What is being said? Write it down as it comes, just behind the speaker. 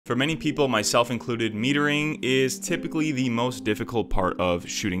For many people, myself included, metering is typically the most difficult part of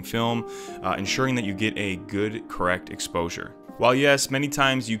shooting film, ensuring that you get a good, correct exposure. While yes, many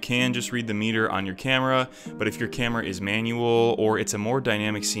times you can just read the meter on your camera, but if your camera is manual or it's a more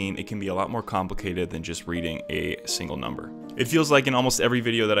dynamic scene, it can be a lot more complicated than just reading a single number. It feels like in almost every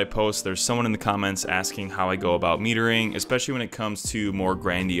video that I post, there's someone in the comments asking how I go about metering, especially when it comes to more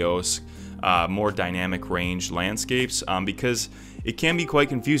grandiose, more dynamic range landscapes, because it can be quite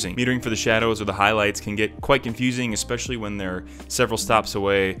confusing. Metering for the shadows or the highlights can get quite confusing, especially when they're several stops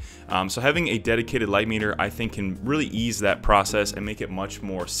away. So having a dedicated light meter, I think, can really ease that process and make it much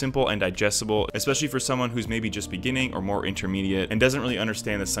more simple and digestible, especially for someone who's maybe just beginning or more intermediate and doesn't really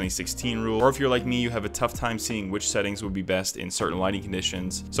understand the Sunny 16 rule. Or if you're like me, you have a tough time seeing which settings would be best in certain lighting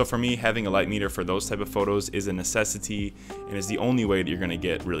conditions. So for me, having a light meter for those type of photos is a necessity and is the only way that you're gonna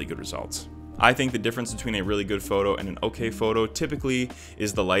get really good results. I think the difference between a really good photo and an okay photo typically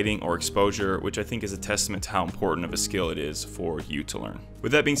is the lighting or exposure, which I think is a testament to how important of a skill it is for you to learn.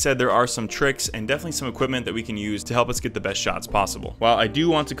 With that being said, there are some tricks and definitely some equipment that we can use to help us get the best shots possible. While I do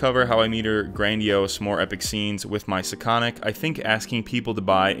want to cover how I meter grandiose, more epic scenes with my Sekonic, I think asking people to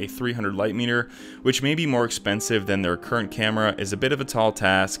buy a 300 light meter, which may be more expensive than their current camera, is a bit of a tall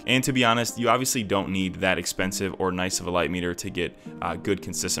task. And to be honest, you obviously don't need that expensive or nice of a light meter to get good,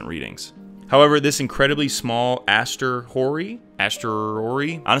 consistent readings. However, this incredibly small Astrhori,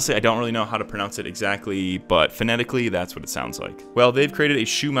 honestly, I don't really know how to pronounce it exactly, but phonetically, that's what it sounds like. Well, they've created a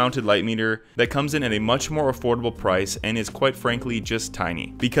shoe-mounted light meter that comes in at a much more affordable price and is quite frankly just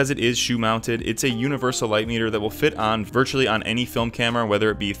tiny. Because it is shoe-mounted, it's a universal light meter that will fit on virtually on any film camera,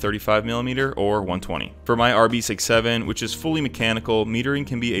 whether it be 35mm or 120. For my RB67, which is fully mechanical, metering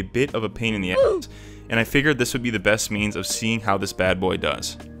can be a bit of a pain in the ass, and I figured this would be the best means of seeing how this bad boy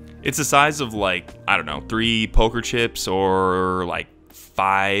does. It's the size of, like, I don't know, 3 poker chips or like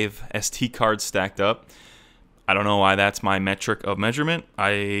 5 SD cards stacked up. I don't know why that's my metric of measurement.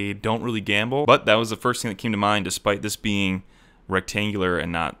 I don't really gamble, but that was the first thing that came to mind, despite this being rectangular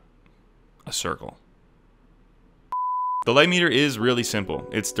and not a circle. The light meter is really simple.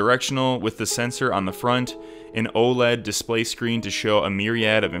 It's directional with the sensor on the front, an OLED display screen to show a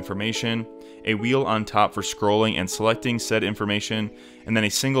myriad of information, a wheel on top for scrolling and selecting said information, and then a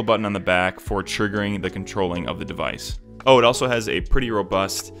single button on the back for triggering the controlling of the device. Oh, it also has a pretty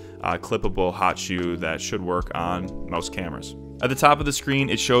robust clippable Hotshoe that should work on most cameras. At the top of the screen,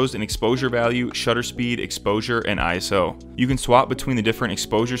 it shows an exposure value, shutter speed, exposure, and ISO. You can swap between the different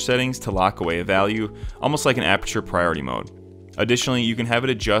exposure settings to lock away a value, almost like an aperture priority mode. Additionally, you can have it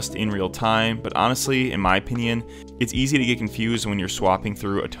adjust in real time, but honestly, in my opinion, it's easy to get confused when you're swapping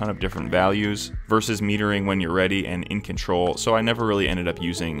through a ton of different values versus metering when you're ready and in control, so I never really ended up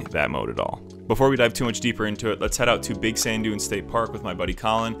using that mode at all. Before we dive too much deeper into it, let's head out to Big Sand Dune State Park with my buddy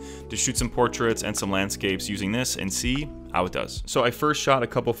Colin to shoot some portraits and some landscapes using this and see how it does. So I first shot a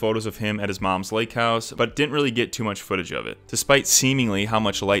couple photos of him at his mom's lake house, but didn't really get too much footage of it. Despite seemingly how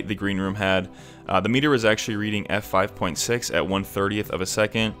much light the green room had, the meter was actually reading f5.6 at 1/30th of a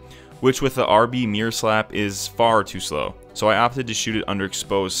second, which with the RB mirror slap is far too slow. So I opted to shoot it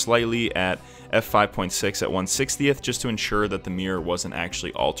underexposed slightly at f5.6 at 1/60th just to ensure that the mirror wasn't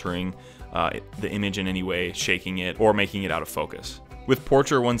actually altering the image in any way, shaking it, or making it out of focus. With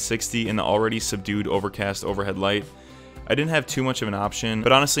Portrait 160 and the already subdued overcast overhead light, I didn't have too much of an option,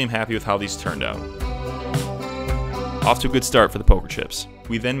 but honestly I'm happy with how these turned out. Off to a good start for the poker chips.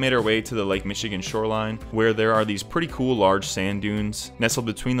 We then made our way to the Lake Michigan shoreline, where there are these pretty cool large sand dunes nestled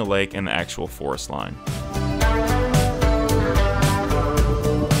between the lake and the actual forest line.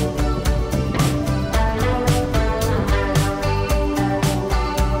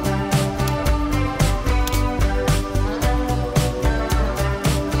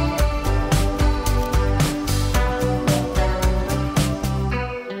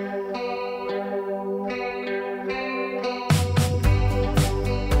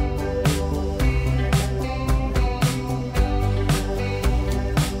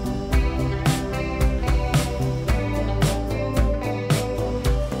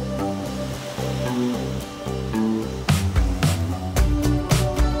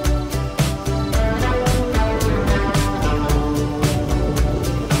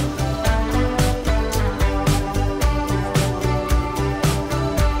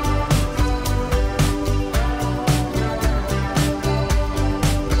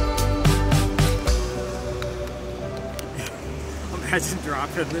 Imagine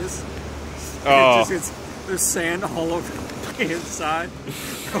dropping this. Oh. There's sand all over the inside.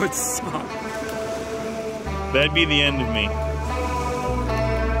 That would suck. That'd be the end of me.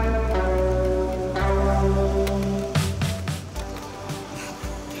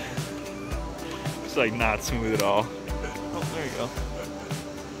 It's like not smooth at all. Oh, there you go.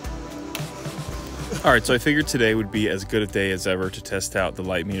 All right, so I figured today would be as good a day as ever to test out the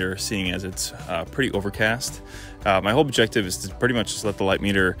light meter, seeing as it's pretty overcast. My whole objective is to pretty much just let the light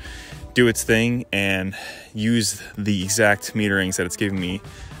meter do its thing and use the exact meterings that it's giving me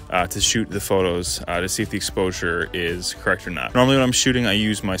to shoot the photos to see if the exposure is correct or not. Normally when I'm shooting, I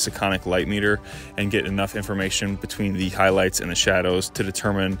use my Sekonic light meter and get enough information between the highlights and the shadows to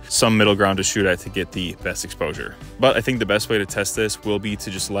determine some middle ground to shoot at to get the best exposure. But I think the best way to test this will be to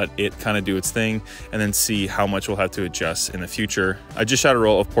just let it kind of do its thing and then see how much we'll have to adjust in the future. I just shot a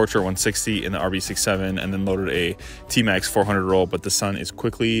roll of Portrait 160 in the RB67 and then loaded a T-Max 400 roll, but the sun is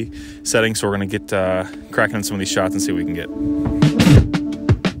quickly setting, so we're gonna get cracking on some of these shots and see what we can get.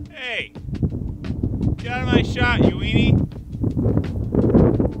 Hey, get out of my shot, you weenie.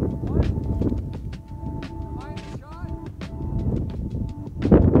 What? Behind the shot?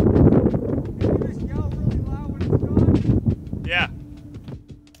 Can you just yell really loud when it's done? Yeah.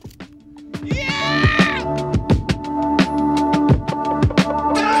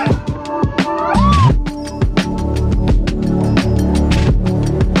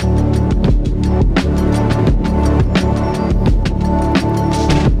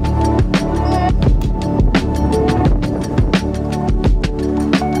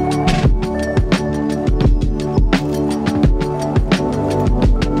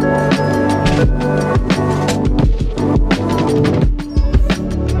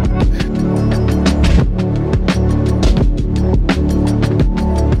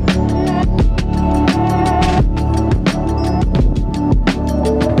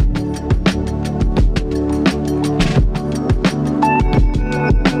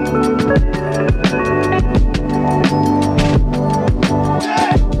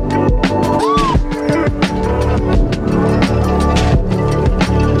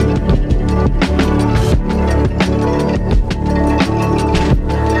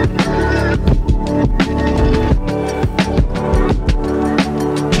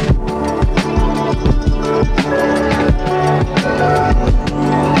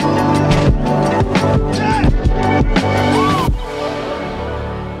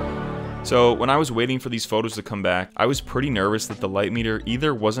 So when I was waiting for these photos to come back, I was pretty nervous that the light meter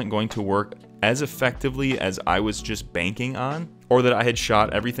either wasn't going to work as effectively as I was just banking on, or that I had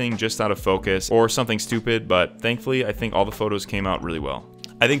shot everything just out of focus, or something stupid, but thankfully I think all the photos came out really well.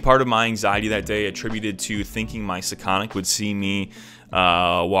 I think part of my anxiety that day attributed to thinking my Sekonic would see me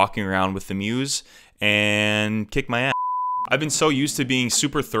walking around with the Muse and kick my ass. I've been so used to being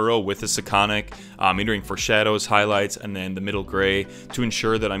super thorough with the Sekonic, metering for shadows, highlights, and then the middle gray to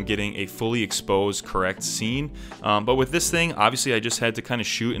ensure that I'm getting a fully exposed, correct scene. But with this thing, obviously I just had to kind of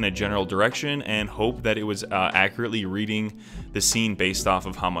shoot in a general direction and hope that it was accurately reading the scene based off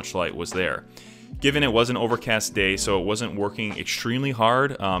of how much light was there. Given it was an overcast day, so it wasn't working extremely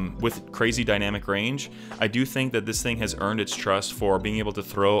hard with crazy dynamic range, I do think that this thing has earned its trust for being able to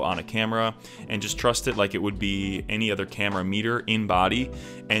throw on a camera and just trust it like it would be any other camera meter in body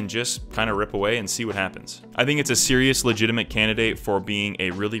and just kind of rip away and see what happens. I think it's a serious, legitimate candidate for being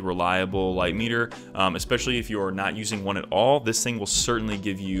a really reliable light meter, especially if you're not using one at all. This thing will certainly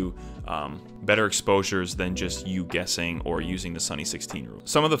give you better exposures than just you guessing or using the Sunny 16 rule.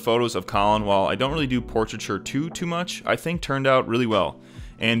 Some of the photos of Colin, while I don't really do portraiture too much, I think turned out really well.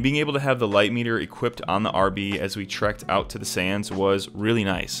 And being able to have the light meter equipped on the RB as we trekked out to the sands was really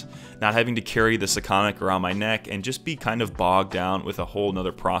nice. Not having to carry the Sekonic around my neck and just be kind of bogged down with a whole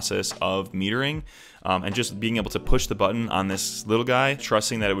nother process of metering, and just being able to push the button on this little guy,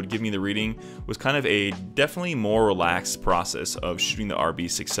 trusting that it would give me the reading, was kind of a definitely more relaxed process of shooting the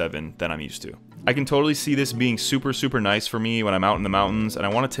RB67 than I'm used to. I can totally see this being super nice for me when I'm out in the mountains and I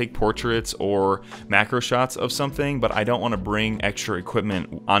want to take portraits or macro shots of something, but I don't want to bring extra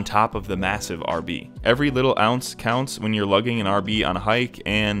equipment on top of the massive RB. Every little ounce counts when you're lugging an RB on a hike,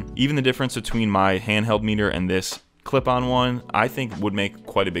 and even the difference between my handheld meter and this clip-on one, I think would make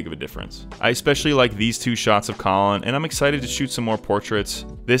quite a big of a difference. I especially like these two shots of Colin, and I'm excited to shoot some more portraits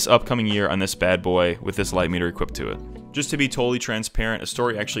this upcoming year on this bad boy with this light meter equipped to it. Just to be totally transparent,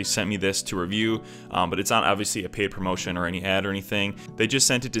 Astrhori actually sent me this to review, but it's not obviously a paid promotion or any ad or anything. They just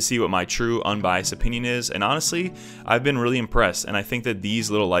sent it to see what my true unbiased opinion is, and honestly, I've been really impressed, and I think that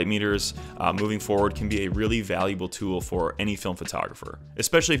these little light meters moving forward can be a really valuable tool for any film photographer,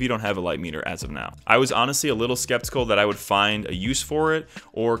 especially if you don't have a light meter as of now. I was honestly a little skeptical that I would find a use for it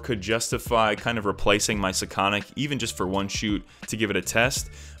or could justify kind of replacing my Sekonic even just for one shoot to give it a test,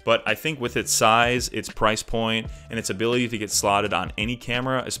 But I think with its size, its price point, and its ability to get slotted on any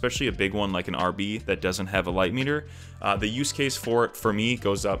camera, especially a big one like an RB that doesn't have a light meter, the use case for it, for me,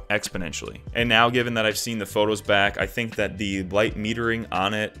 goes up exponentially. And now, given that I've seen the photos back, I think that the light metering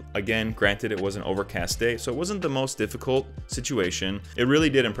on it, again, granted it was an overcast day, so it wasn't the most difficult situation. It really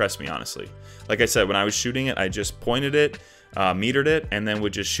did impress me, honestly. Like I said, when I was shooting it, I just pointed it, metered it, and then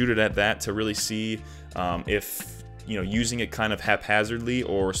would just shoot it at that to really see if, you know, using it kind of haphazardly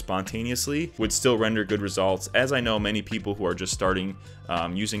or spontaneously would still render good results. As I know, many people who are just starting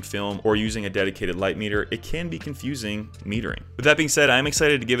using film or using a dedicated light meter, it can be confusing metering. With that being said, I'm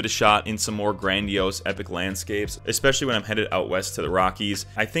excited to give it a shot in some more grandiose, epic landscapes, especially when I'm headed out west to the Rockies.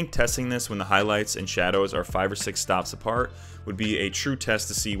 I think testing this when the highlights and shadows are 5 or 6 stops apart would be a true test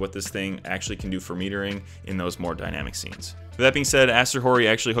to see what this thing actually can do for metering in those more dynamic scenes. With that being said, Astrhori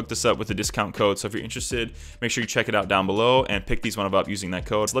actually hooked us up with a discount code, so if you're interested, make sure you check it out down below and pick these one up using that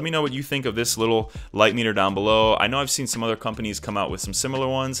code. So let me know what you think of this little light meter down below. I know I've seen some other companies come out with some similar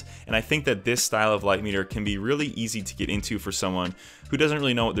ones, and I think that this style of light meter can be really easy to get into for someone who doesn't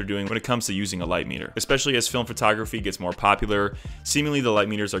really know what they're doing when it comes to using a light meter. Especially as film photography gets more popular, seemingly the light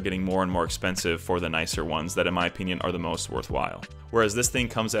meters are getting more and more expensive for the nicer ones that, in my opinion, are the most worthwhile. Whereas this thing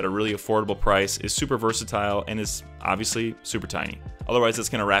comes at a really affordable price, is super versatile, and is obviously super tiny. Otherwise, that's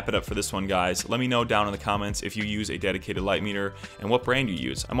gonna wrap it up for this one, guys. Let me know down in the comments if you use a dedicated light meter and what brand you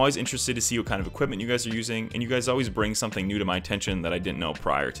use. I'm always interested to see what kind of equipment you guys are using, and you guys always bring something new to my attention that I didn't know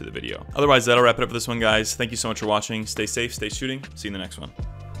prior to the video. Otherwise, that'll wrap it up for this one, guys. Thank you so much for watching. Stay safe, stay shooting. See you in the next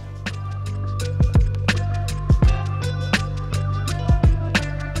one.